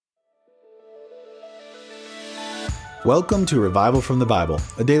Welcome to Revival from the Bible,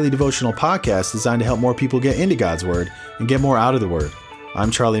 a daily devotional podcast designed to help more people get into God's Word and get more out of the Word.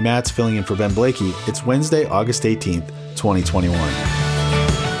 I'm Charlie Matz, filling in for Ben Blakey. It's Wednesday, August 18th, 2021.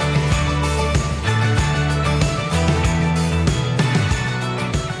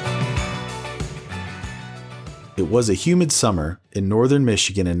 It was a humid summer in northern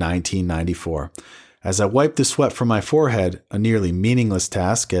Michigan in 1994. As I wiped the sweat from my forehead, a nearly meaningless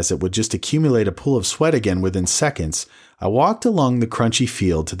task as it would just accumulate a pool of sweat again within seconds, I walked along the crunchy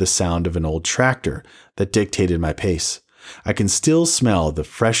field to the sound of an old tractor that dictated my pace. I can still smell the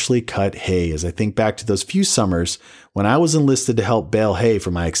freshly cut hay as I think back to those few summers when I was enlisted to help bale hay for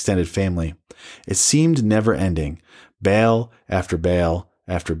my extended family. It seemed never ending. Bale after bale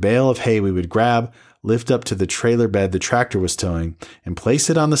after bale of hay we would grab, lift up to the trailer bed the tractor was towing, and place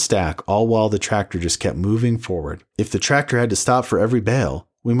it on the stack, all while the tractor just kept moving forward. If the tractor had to stop for every bale,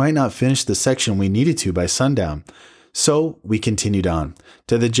 we might not finish the section we needed to by sundown. So we continued on,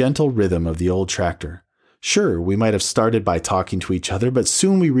 to the gentle rhythm of the old tractor. Sure, we might have started by talking to each other, but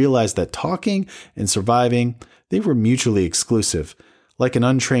soon we realized that talking and surviving, they were mutually exclusive. Like an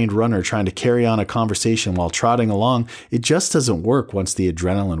untrained runner trying to carry on a conversation while trotting along, it just doesn't work once the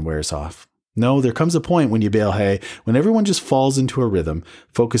adrenaline wears off. No, there comes a point when you bale hay when everyone just falls into a rhythm,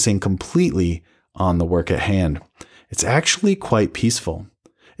 focusing completely on the work at hand. It's actually quite peaceful.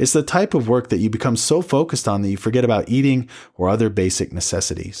 It's the type of work that you become so focused on that you forget about eating or other basic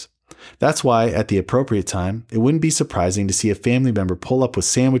necessities. That's why, at the appropriate time, it wouldn't be surprising to see a family member pull up with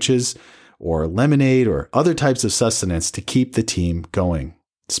sandwiches or lemonade or other types of sustenance to keep the team going,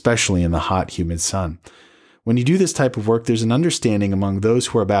 especially in the hot, humid sun. When you do this type of work, there's an understanding among those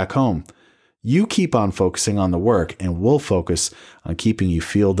who are back home. You keep on focusing on the work, and we'll focus on keeping you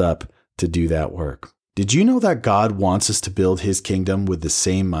fueled up to do that work. Did you know that God wants us to build His kingdom with the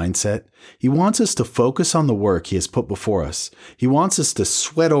same mindset? He wants us to focus on the work He has put before us. He wants us to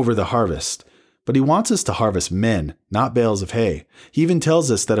sweat over the harvest. But He wants us to harvest men, not bales of hay. He even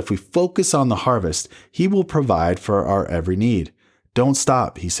tells us that if we focus on the harvest, He will provide for our every need. Don't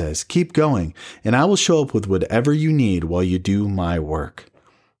stop, He says. Keep going, and I will show up with whatever you need while you do my work.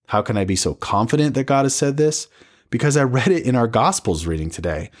 How can I be so confident that God has said this? Because I read it in our Gospels reading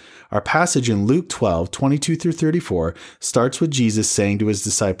today. Our passage in Luke 12:22-34 starts with Jesus saying to His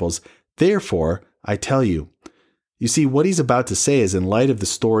disciples, "Therefore, I tell you." You see, what He's about to say is in light of the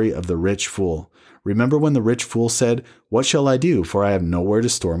story of the rich fool. Remember when the rich fool said, "What shall I do, for I have nowhere to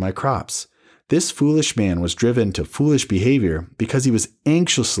store my crops?" This foolish man was driven to foolish behavior because he was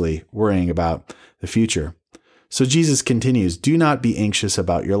anxiously worrying about the future. So Jesus continues, "Do not be anxious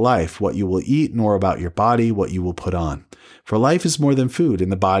about your life, what you will eat, nor about your body, what you will put on. For life is more than food,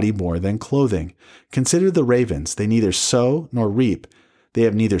 and the body more than clothing. Consider the ravens, they neither sow nor reap. They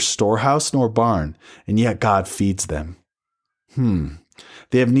have neither storehouse nor barn, and yet God feeds them."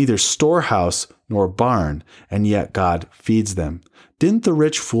 They have neither storehouse nor barn, and yet God feeds them. Didn't the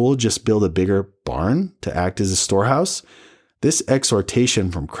rich fool just build a bigger barn to act as a storehouse? This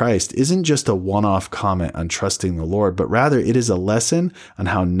exhortation from Christ isn't just a one-off comment on trusting the Lord, but rather it is a lesson on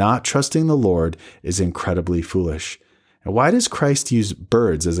how not trusting the Lord is incredibly foolish. And why does Christ use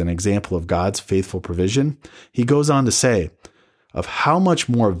birds as an example of God's faithful provision? He goes on to say, "Of how much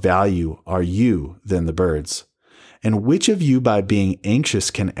more value are you than the birds? And which of you by being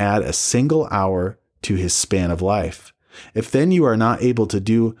anxious can add a single hour to his span of life? If then you are not able to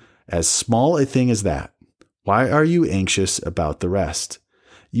do as small a thing as that, why are you anxious about the rest?"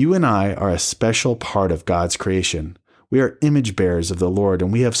 You and I are a special part of God's creation. We are image bearers of the Lord,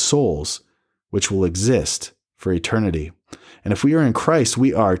 and we have souls which will exist for eternity. And if we are in Christ,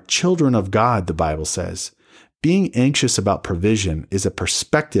 we are children of God, the Bible says. Being anxious about provision is a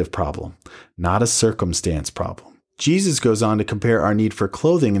perspective problem, not a circumstance problem. Jesus goes on to compare our need for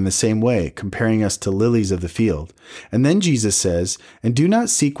clothing in the same way, comparing us to lilies of the field. And then Jesus says, "And do not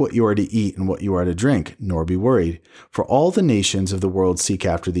seek what you are to eat and what you are to drink, nor be worried. For all the nations of the world seek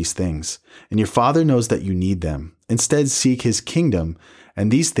after these things, and your Father knows that you need them. Instead, seek His kingdom, and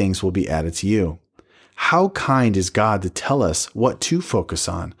these things will be added to you." How kind is God to tell us what to focus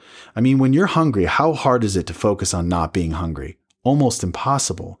on? I mean, when you're hungry, how hard is it to focus on not being hungry? Almost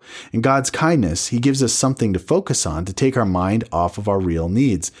impossible. In God's kindness, He gives us something to focus on to take our mind off of our real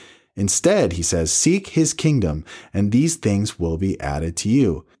needs. Instead, He says, seek His kingdom, and these things will be added to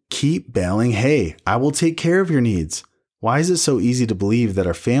you. Keep baling hay. I will take care of your needs. Why is it so easy to believe that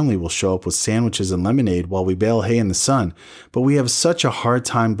our family will show up with sandwiches and lemonade while we bale hay in the sun, but we have such a hard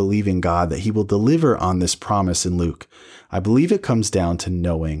time believing God that He will deliver on this promise in Luke? I believe it comes down to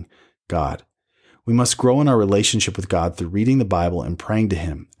knowing God. We must grow in our relationship with God through reading the Bible and praying to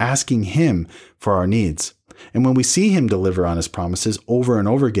Him, asking Him for our needs. And when we see him deliver on his promises over and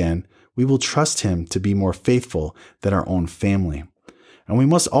over again, we will trust him to be more faithful than our own family. And we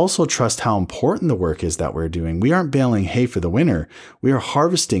must also trust how important the work is that we're doing. We aren't baling hay for the winter. We are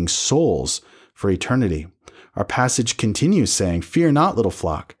harvesting souls for eternity. Our passage continues saying, "Fear not, little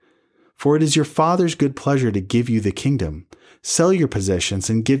flock, for it is your Father's good pleasure to give you the kingdom. Sell your possessions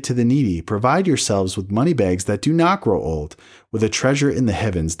and give to the needy. Provide yourselves with money bags that do not grow old, with a treasure in the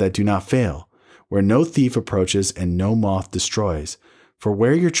heavens that do not fail, where no thief approaches and no moth destroys. For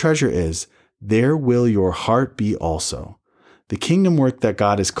where your treasure is, there will your heart be also." The kingdom work that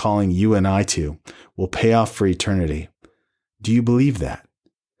God is calling you and I to will pay off for eternity. Do you believe that?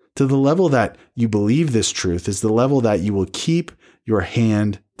 To the level that you believe this truth is the level that you will keep your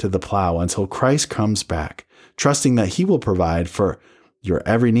hand to the plow until Christ comes back, trusting that he will provide for your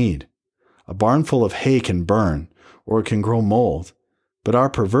every need. A barn full of hay can burn, or it can grow mold, but our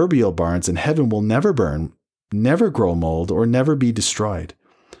proverbial barns in heaven will never burn, never grow mold, or never be destroyed.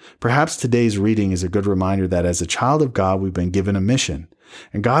 Perhaps today's reading is a good reminder that as a child of God, we've been given a mission,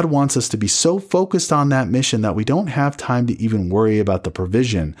 and God wants us to be so focused on that mission that we don't have time to even worry about the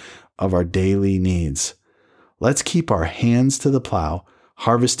provision of our daily needs. Let's keep our hands to the plow,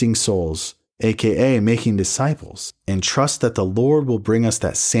 harvesting souls, aka making disciples, and trust that the Lord will bring us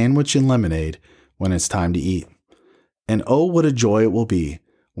that sandwich and lemonade when it's time to eat. And oh, what a joy it will be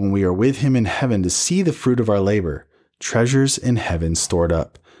when we are with him in heaven to see the fruit of our labor, treasures in heaven stored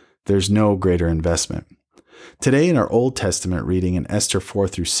up. There's no greater investment. Today in our Old Testament reading in Esther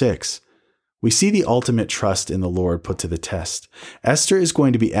 4-6, we see the ultimate trust in the Lord put to the test. Esther is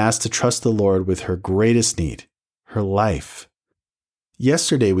going to be asked to trust the Lord with her greatest need, her life.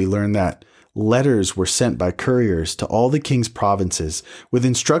 Yesterday we learned that letters were sent by couriers to all the king's provinces with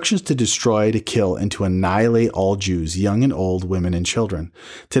instructions to destroy, to kill, and to annihilate all Jews, young and old, women and children.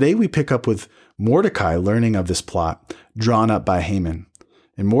 Today we pick up with Mordecai learning of this plot drawn up by Haman.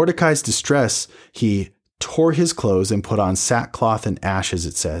 In Mordecai's distress, he tore his clothes and put on sackcloth and ashes,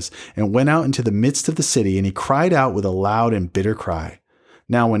 it says, and went out into the midst of the city, and he cried out with a loud and bitter cry.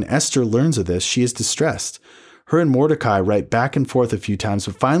 Now, when Esther learns of this, she is distressed. Her and Mordecai write back and forth a few times,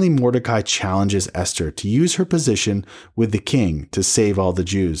 but finally Mordecai challenges Esther to use her position with the king to save all the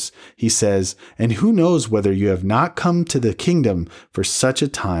Jews. He says, "And who knows whether you have not come to the kingdom for such a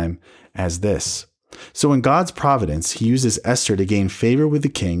time as this?" So in God's providence, he uses Esther to gain favor with the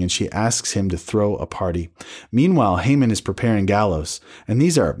king, and she asks him to throw a party. Meanwhile, Haman is preparing gallows, and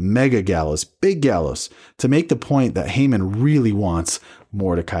these are mega gallows, big gallows, to make the point that Haman really wants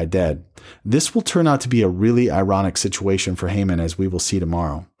Mordecai dead. This will turn out to be a really ironic situation for Haman, as we will see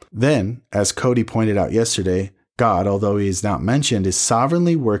tomorrow. Then, as Cody pointed out yesterday, God, although he is not mentioned, is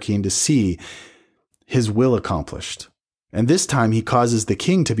sovereignly working to see his will accomplished. And this time he causes the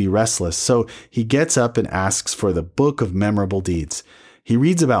king to be restless, so he gets up and asks for the book of memorable deeds. He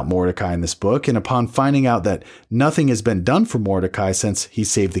reads about Mordecai in this book, and upon finding out that nothing has been done for Mordecai since he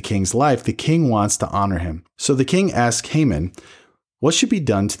saved the king's life, the king wants to honor him. So the king asks Haman, what should be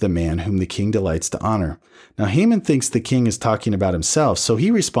done to the man whom the king delights to honor? Now Haman thinks the king is talking about himself, so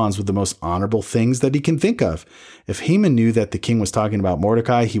he responds with the most honorable things that he can think of. If Haman knew that the king was talking about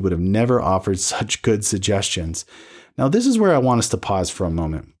Mordecai, he would have never offered such good suggestions. Now, this is where I want us to pause for a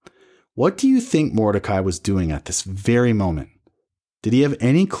moment. What do you think Mordecai was doing at this very moment? Did he have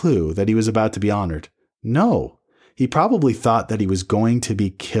any clue that he was about to be honored? No. He probably thought that he was going to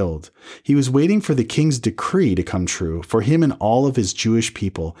be killed. He was waiting for the king's decree to come true, for him and all of his Jewish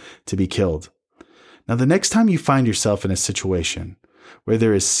people to be killed. Now, the next time you find yourself in a situation where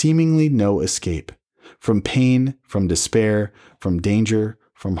there is seemingly no escape, from pain, from despair, from danger,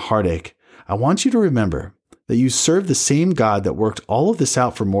 from heartache, I want you to remember that you serve the same God that worked all of this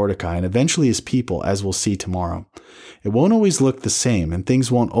out for Mordecai and eventually his people, as we'll see tomorrow. It won't always look the same, and things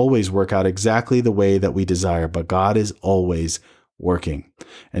won't always work out exactly the way that we desire, but God is always working.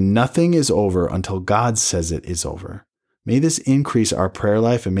 And nothing is over until God says it is over. May this increase our prayer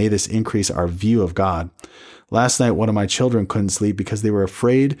life, and may this increase our view of God. Last night, one of my children couldn't sleep because they were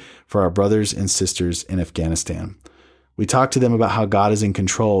afraid for our brothers and sisters in Afghanistan. We talked to them about how God is in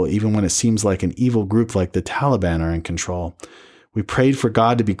control, even when it seems like an evil group like the Taliban are in control. We prayed for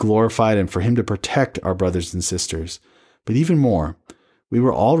God to be glorified and for him to protect our brothers and sisters. But even more, we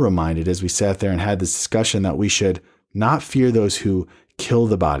were all reminded as we sat there and had this discussion that we should not fear those who kill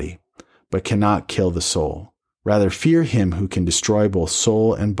the body, but cannot kill the soul. Rather, fear him who can destroy both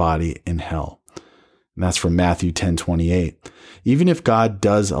soul and body in hell. And that's from Matthew 10:28. Even if God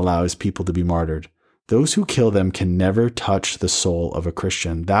does allow his people to be martyred, those who kill them can never touch the soul of a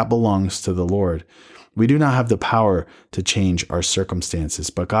Christian. That belongs to the Lord. We do not have the power to change our circumstances,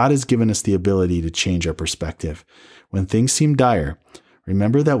 but God has given us the ability to change our perspective. When things seem dire,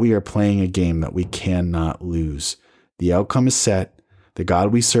 remember that we are playing a game that we cannot lose. The outcome is set. The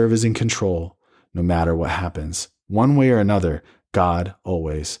God we serve is in control, no matter what happens. One way or another, God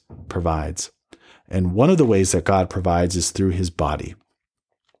always provides. And one of the ways that God provides is through his body.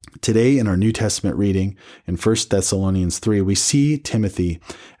 Today in our New Testament reading in 1 Thessalonians 3, we see Timothy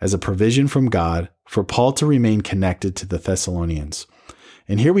as a provision from God for Paul to remain connected to the Thessalonians.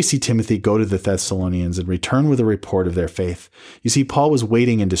 And here we see Timothy go to the Thessalonians and return with a report of their faith. You see, Paul was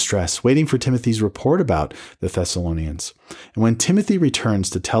waiting in distress, waiting for Timothy's report about the Thessalonians. And when Timothy returns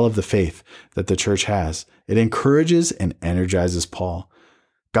to tell of the faith that the church has, it encourages and energizes Paul.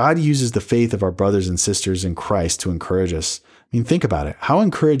 God uses the faith of our brothers and sisters in Christ to encourage us. I mean, think about it. How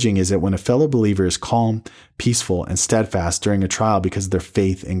encouraging is it when a fellow believer is calm, peaceful, and steadfast during a trial because of their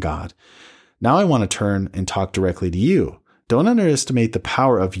faith in God? Now I want to turn and talk directly to you. Don't underestimate the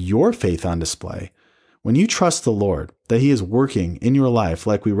power of your faith on display. When you trust the Lord, that he is working in your life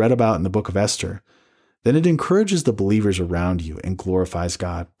like we read about in the book of Esther, then it encourages the believers around you and glorifies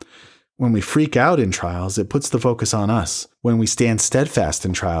God. When we freak out in trials, it puts the focus on us. When we stand steadfast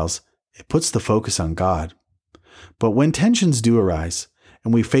in trials, it puts the focus on God. But when tensions do arise,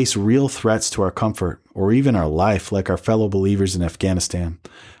 and we face real threats to our comfort or even our life like our fellow believers in Afghanistan,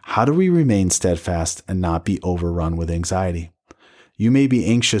 how do we remain steadfast and not be overrun with anxiety? You may be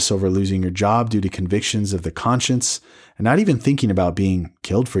anxious over losing your job due to convictions of the conscience and not even thinking about being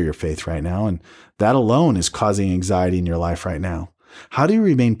killed for your faith right now, and that alone is causing anxiety in your life right now. How do you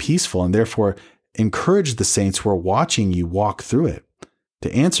remain peaceful and therefore encourage the saints who are watching you walk through it?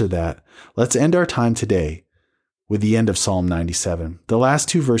 To answer that, let's end our time today with the end of Psalm 97. The last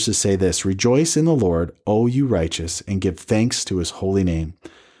two verses say this: "Rejoice in the Lord, O you righteous, and give thanks to his holy name."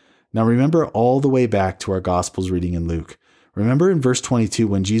 Now remember all the way back to our Gospels reading in Luke. Remember in verse 22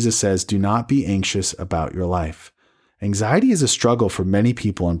 when Jesus says, "Do not be anxious about your life." Anxiety is a struggle for many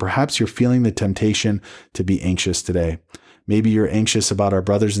people, and perhaps you're feeling the temptation to be anxious today. Maybe you're anxious about our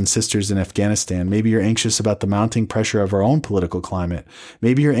brothers and sisters in Afghanistan. Maybe you're anxious about the mounting pressure of our own political climate.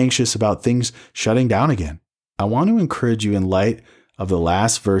 Maybe you're anxious about things shutting down again. I want to encourage you in light of the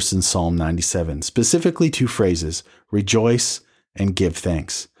last verse in Psalm 97, specifically two phrases, rejoice and give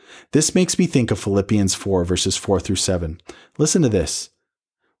thanks. This makes me think of Philippians 4, verses 4 through 7. Listen to this.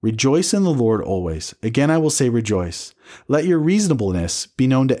 "Rejoice in the Lord always. Again, I will say rejoice. Let your reasonableness be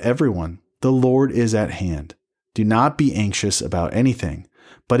known to everyone. The Lord is at hand. Do not be anxious about anything,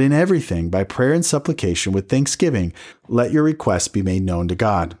 but in everything, by prayer and supplication with thanksgiving, let your requests be made known to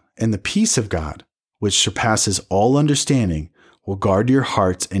God. And the peace of God, which surpasses all understanding, will guard your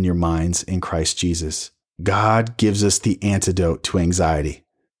hearts and your minds in Christ Jesus." God gives us the antidote to anxiety,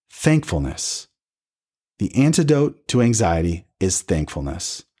 thankfulness. The antidote to anxiety is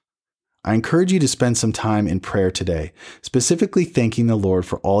thankfulness. I encourage you to spend some time in prayer today, specifically thanking the Lord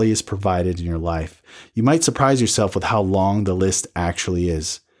for all he has provided in your life. You might surprise yourself with how long the list actually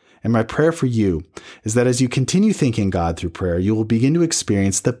is. And my prayer for you is that as you continue thanking God through prayer, you will begin to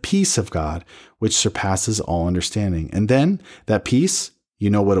experience the peace of God, which surpasses all understanding. And then that peace,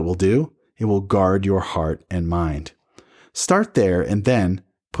 you know what it will do? It will guard your heart and mind. Start there and then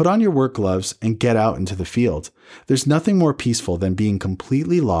put on your work gloves and get out into the field. There's nothing more peaceful than being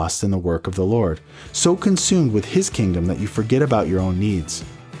completely lost in the work of the Lord, so consumed with his kingdom that you forget about your own needs.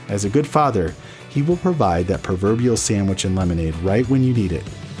 As a good father, he will provide that proverbial sandwich and lemonade right when you need it.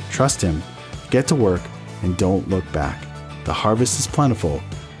 Trust him, get to work, and don't look back. The harvest is plentiful,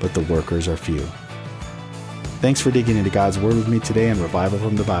 but the workers are few. Thanks for digging into God's Word with me today on Revival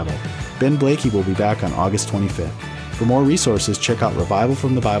from the Bible. Ben Blakey will be back on August 25th. For more resources, check out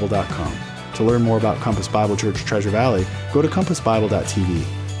revivalfromthebible.com. To learn more about Compass Bible Church Treasure Valley, go to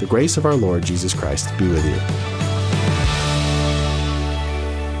compassbible.tv. The grace of our Lord Jesus Christ be with you.